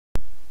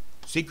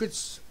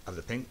Secrets of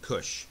the Pink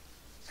Kush,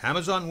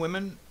 Amazon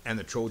Women and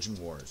the Trojan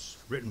Wars,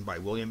 written by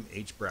William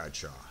H.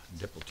 Bradshaw,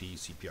 Dipl T,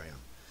 CPIM.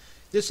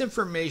 This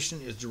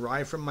information is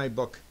derived from my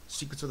book,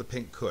 Secrets of the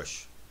Pink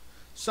Kush.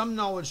 Some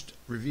knowledge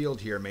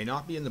revealed here may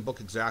not be in the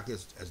book exactly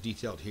as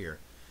detailed here,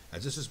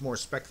 as this is more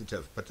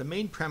speculative, but the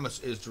main premise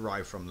is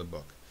derived from the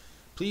book.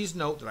 Please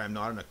note that I am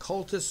not an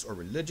occultist or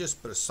religious,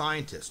 but a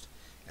scientist,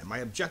 and my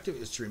objective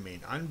is to remain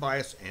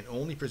unbiased and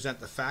only present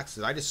the facts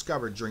that I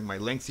discovered during my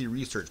lengthy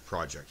research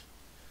project.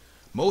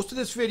 Most of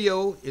this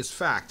video is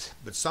fact,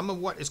 but some of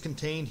what is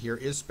contained here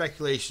is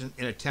speculation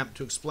in an attempt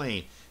to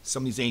explain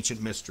some of these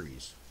ancient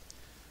mysteries.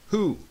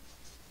 Who?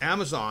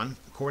 Amazon,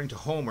 according to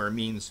Homer,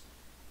 means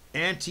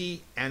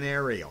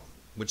anti-anarial,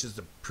 which is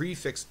the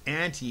prefix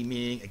anti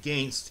meaning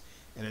against,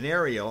 and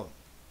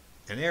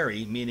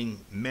anari meaning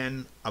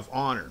men of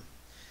honor.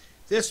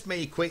 This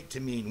may equate to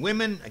mean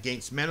women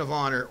against men of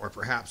honor, or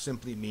perhaps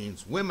simply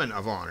means women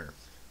of honor.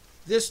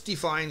 This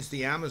defines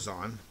the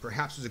Amazon,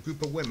 perhaps as a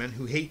group of women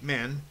who hate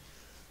men,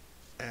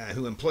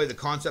 who employ the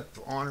concept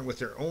of honor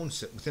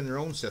within their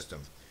own system.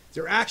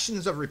 Their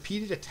actions of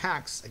repeated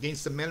attacks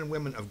against the men and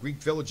women of Greek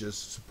villages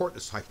support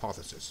this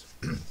hypothesis.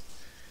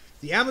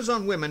 The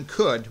Amazon women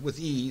could, with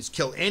ease,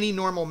 kill any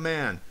normal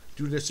man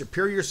due to their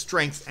superior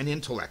strength and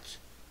intellect.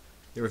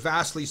 They were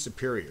vastly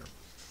superior.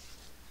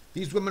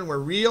 These women were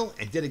real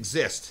and did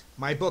exist.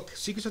 My book,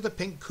 Secrets of the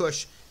Pink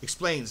Kush,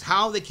 explains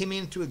how they came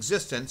into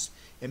existence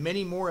and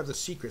many more of the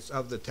secrets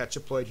of the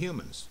tetraploid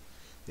humans.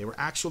 They were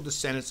actual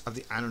descendants of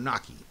the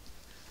Anunnaki.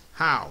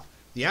 How?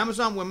 The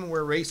Amazon women were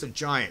a race of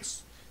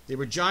giants. They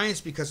were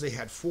giants because they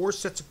had 4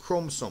 sets of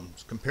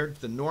chromosomes compared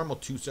to the normal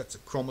 2 sets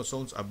of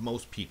chromosomes of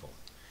most people.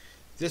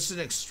 This is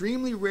an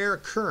extremely rare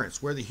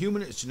occurrence where the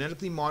human is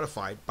genetically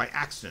modified by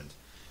accident.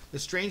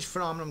 This strange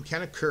phenomenon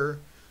can occur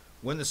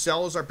when the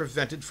cells are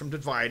prevented from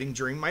dividing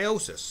during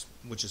meiosis,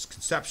 which is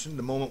conception,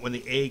 the moment when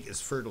the egg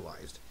is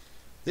fertilized.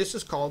 This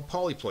is called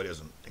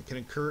polyploidism and can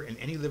occur in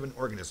any living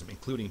organism,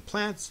 including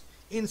plants,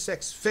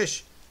 insects,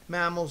 fish,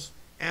 mammals,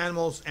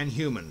 animals, and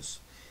humans.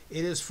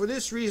 It is for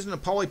this reason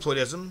of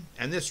polyploidism,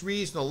 and this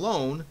reason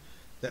alone,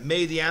 that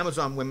made the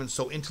Amazon women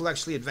so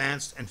intellectually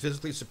advanced and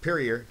physically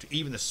superior to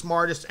even the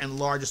smartest and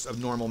largest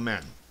of normal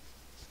men.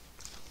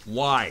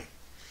 Why?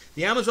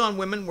 The Amazon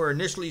women were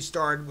initially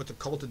started with the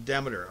cult of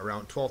Demeter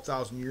around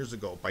 12,000 years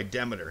ago by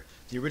Demeter,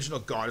 the original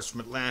goddess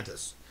from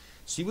Atlantis.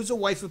 She was a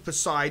wife of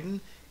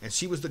Poseidon, and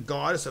she was the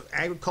goddess of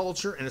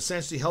agriculture and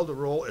essentially held a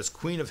role as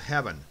queen of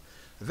heaven.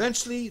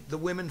 Eventually, the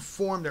women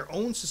formed their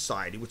own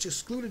society, which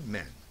excluded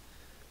men.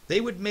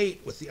 They would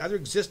mate with the other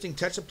existing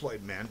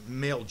tetraploid men,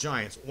 male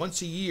giants,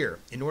 once a year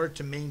in order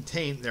to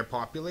maintain their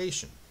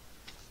population.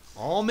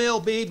 All male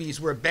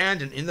babies were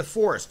abandoned in the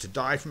forest to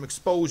die from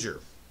exposure.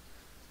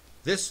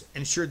 This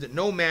ensured that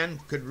no man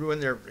could ruin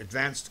their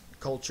advanced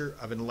culture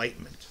of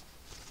enlightenment.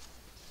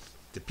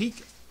 The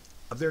peak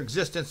of their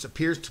existence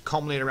appears to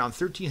culminate around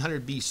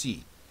 1300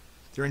 BC.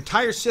 Their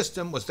entire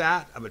system was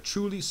that of a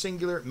truly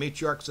singular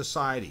matriarch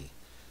society.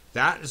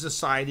 That is a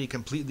society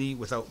completely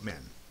without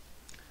men.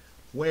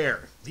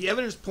 Where? The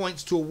evidence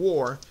points to a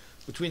war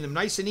between the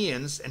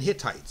Mycenaeans and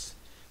Hittites.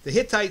 The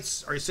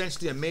Hittites are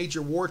essentially a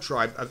major war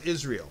tribe of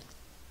Israel.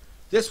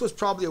 This was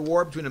probably a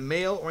war between a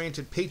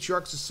male-oriented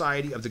patriarch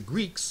society of the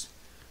Greeks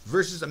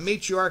versus a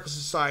matriarchal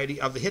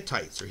society of the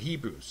Hittites, or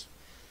Hebrews.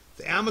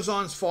 The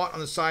Amazons fought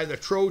on the side of the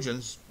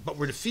Trojans, but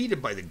were defeated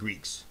by the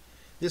Greeks.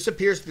 This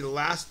appears to be the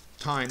last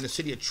time the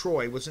city of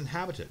Troy was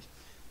inhabited.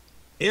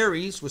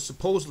 Ares was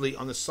supposedly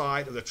on the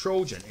side of the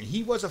Trojan, and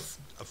he was the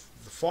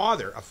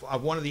father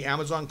of one of the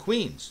Amazon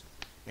queens,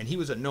 and he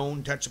was a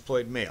known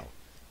tetraploid male,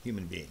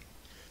 human being.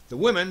 The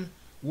women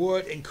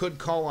would and could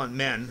call on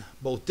men,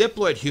 both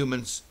diploid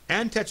humans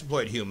and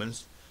tetraploid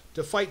humans,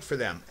 to fight for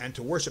them and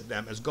to worship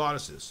them as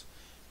goddesses.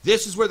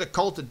 This is where the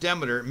cult of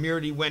Demeter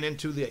merely went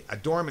into a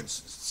dormant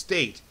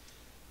state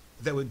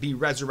that would be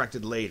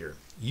resurrected later.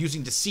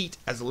 Using deceit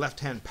as the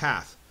left-hand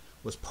path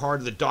was part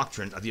of the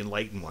doctrine of the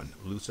enlightened one,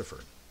 Lucifer,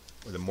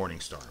 or the morning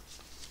star,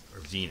 or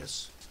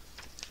Venus.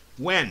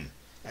 When?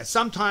 At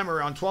some time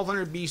around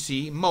 1200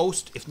 BC,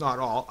 most, if not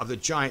all, of the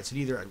giants had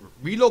either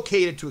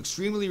relocated to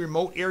extremely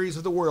remote areas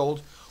of the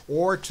world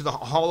or to the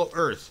hollow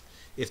earth,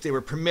 if they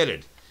were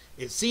permitted.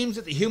 It seems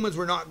that the humans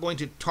were not going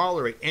to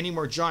tolerate any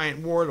more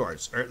giant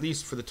warlords, or at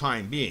least for the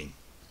time being.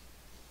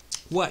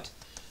 What?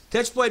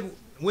 Tetraploid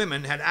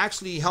women had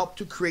actually helped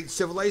to create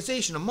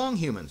civilization among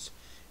humans.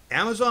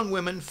 Amazon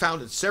women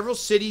founded several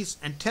cities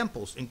and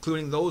temples,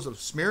 including those of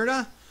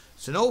Smyrna,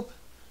 Sinope,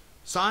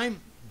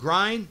 Syme,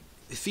 Gryne,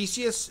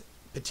 Ephesus,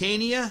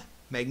 Pitania,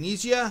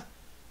 Magnesia,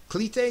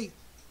 Clite,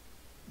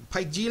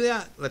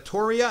 Pygelia,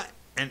 Latoria,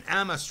 and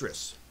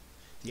Amastris.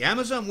 The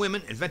Amazon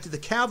women invented the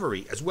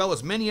cavalry as well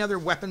as many other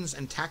weapons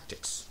and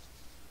tactics.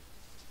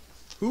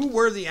 Who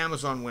were the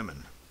Amazon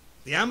women?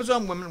 The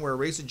Amazon women were a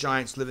race of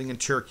giants living in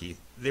Turkey.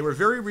 They were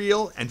very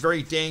real and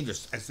very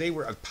dangerous, as they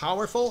were a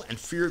powerful and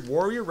feared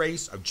warrior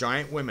race of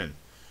giant women.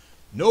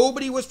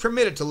 Nobody was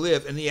permitted to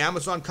live in the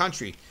Amazon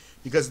country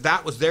because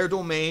that was their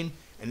domain,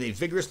 and they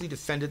vigorously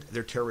defended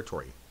their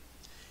territory.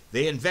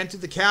 They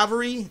invented the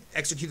cavalry,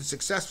 executed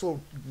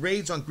successful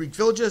raids on Greek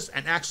villages,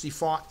 and actually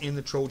fought in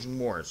the Trojan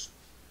Wars.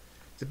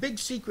 The big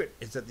secret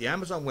is that the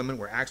Amazon women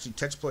were actually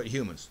tetraploid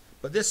humans,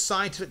 but this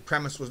scientific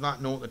premise was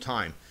not known at the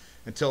time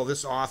until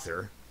this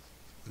author,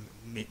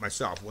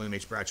 myself, William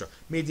H. Bradshaw,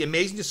 made the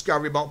amazing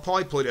discovery about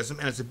polyploidism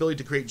and its ability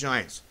to create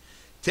giants.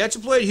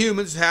 Tetraploid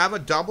humans have a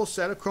double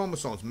set of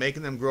chromosomes,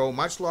 making them grow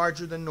much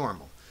larger than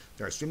normal.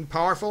 They're extremely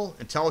powerful,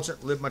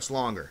 intelligent, live much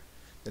longer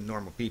than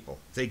normal people.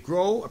 They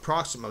grow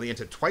approximately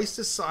into twice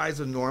the size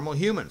of normal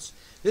humans.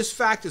 This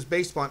fact is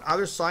based upon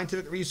other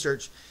scientific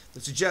research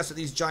that suggests that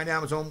these giant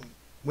Amazon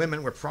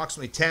women were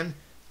approximately 10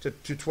 to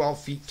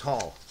 12 feet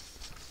tall.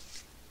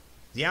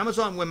 The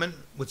Amazon women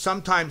would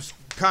sometimes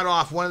cut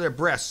off one of their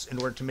breasts in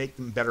order to make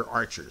them better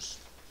archers,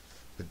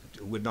 but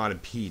it would not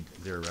impede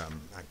their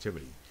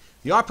activity.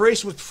 The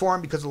operation was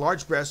performed because the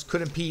large breasts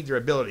could impede their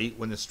ability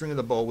when the string of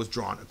the bow was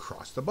drawn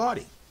across the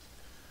body.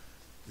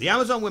 The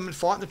Amazon women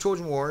fought in the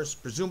Trojan Wars,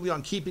 presumably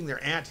on keeping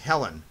their aunt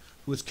Helen,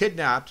 who was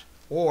kidnapped,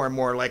 or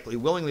more likely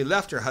willingly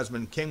left her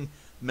husband King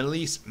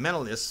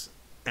Menelaus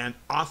and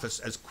office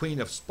as Queen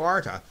of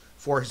Sparta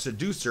for his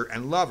seducer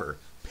and lover,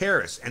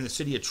 Paris, and the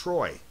city of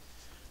Troy.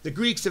 The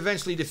Greeks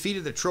eventually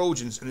defeated the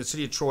Trojans and the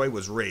city of Troy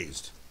was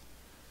razed.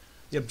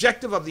 The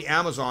objective of the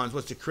Amazons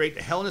was to create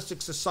a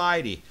Hellenistic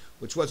society,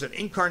 which was an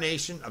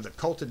incarnation of the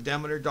cult of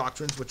Demeter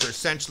doctrines, which are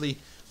essentially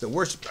the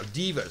worship of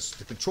divas,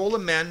 to control the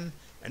men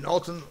and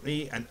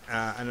ultimately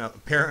an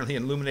apparently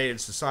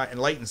enlightened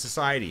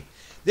society.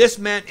 This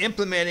meant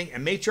implementing a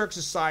matriarch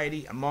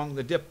society among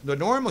the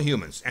normal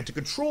humans and to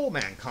control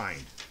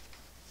mankind.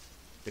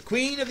 The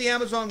queen of the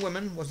Amazon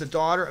women was the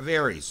daughter of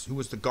Ares, who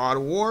was the god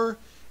of war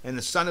and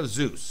the son of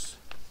Zeus.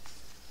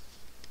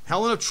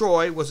 Helen of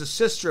Troy was a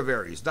sister of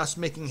Ares, thus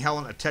making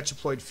Helen a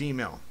tetraploid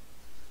female.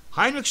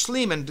 Heinrich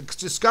Schliemann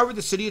discovered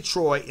the city of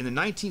Troy in the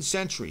 19th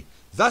century,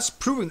 thus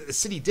proving that the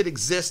city did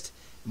exist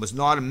and was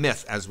not a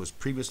myth as was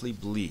previously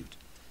believed.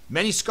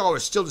 Many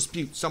scholars still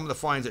dispute some of the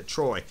finds at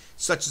Troy,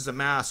 such as the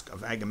mask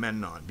of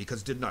Agamemnon,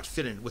 because it did not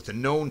fit in with the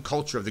known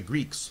culture of the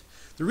Greeks.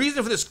 The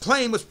reason for this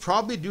claim was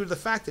probably due to the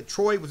fact that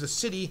Troy was a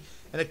city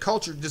and a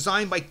culture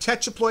designed by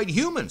tetraploid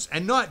humans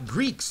and not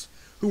Greeks,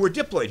 who were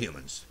diploid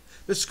humans.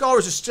 The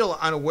scholars are still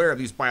unaware of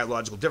these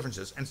biological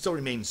differences and still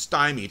remain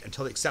stymied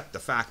until they accept the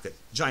fact that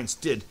giants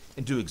did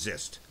and do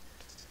exist.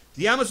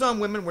 The Amazon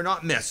women were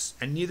not myths,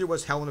 and neither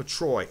was Helen of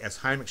Troy, as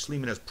Heinrich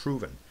Schliemann has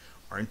proven.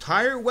 Our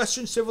entire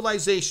Western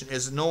civilization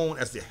is known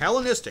as the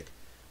Hellenistic,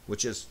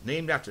 which is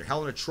named after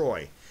Helen of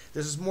Troy.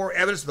 This is more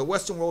evidence that the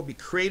Western world be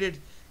created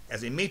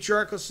as a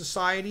matriarchal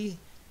society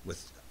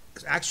with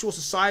actual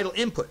societal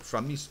input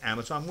from these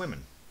Amazon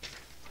women.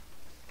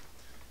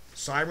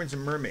 Sirens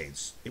and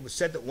Mermaids. It was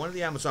said that one of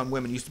the Amazon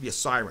women used to be a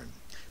siren.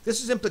 This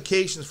has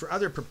implications for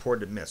other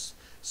purported myths.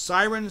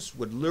 Sirens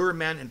would lure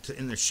men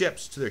in their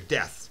ships to their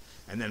death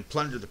and then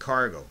plunder the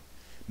cargo.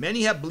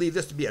 Many have believed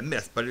this to be a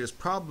myth, but it is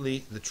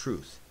probably the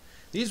truth.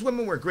 These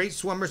women were great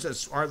swimmers,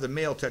 as are the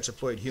male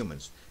tetraploid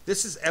humans.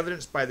 This is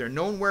evidenced by their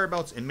known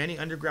whereabouts in many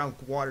underground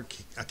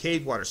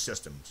cave water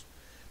systems.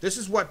 This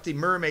is what the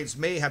mermaids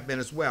may have been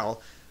as well,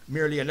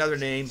 merely another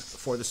name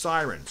for the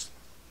sirens.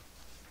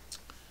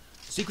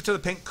 Secrets of the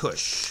Pink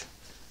Kush.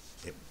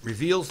 It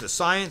reveals the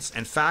science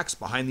and facts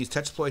behind these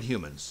tetraploid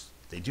humans.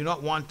 They do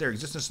not want their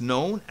existence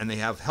known, and they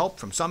have help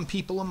from some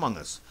people among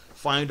us.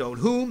 Find out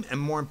whom, and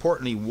more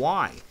importantly,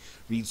 why.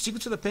 Read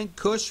Secrets of the Pink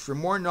Kush for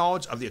more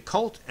knowledge of the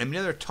occult and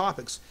many other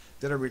topics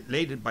that are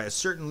related by a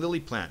certain lily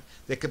plant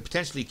that could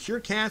potentially cure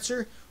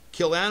cancer,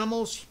 kill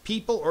animals,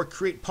 people, or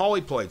create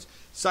polyploids,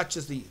 such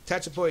as the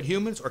tetraploid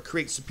humans, or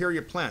create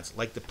superior plants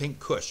like the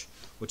Pink Kush,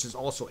 which is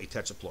also a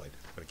tetraploid,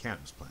 but a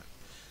cannabis plant.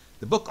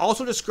 The book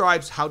also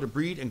describes how to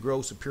breed and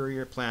grow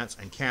superior plants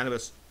and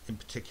cannabis in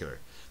particular.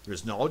 There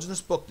is knowledge in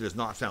this book that is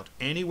not found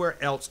anywhere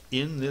else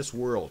in this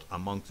world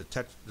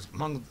except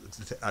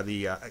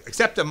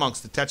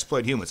amongst the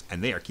tetraploid humans,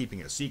 and they are keeping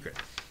it a secret.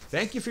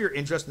 Thank you for your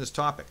interest in this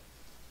topic.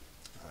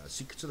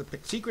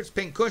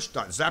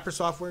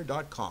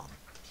 Secretspinkkush.zappersoftware.com.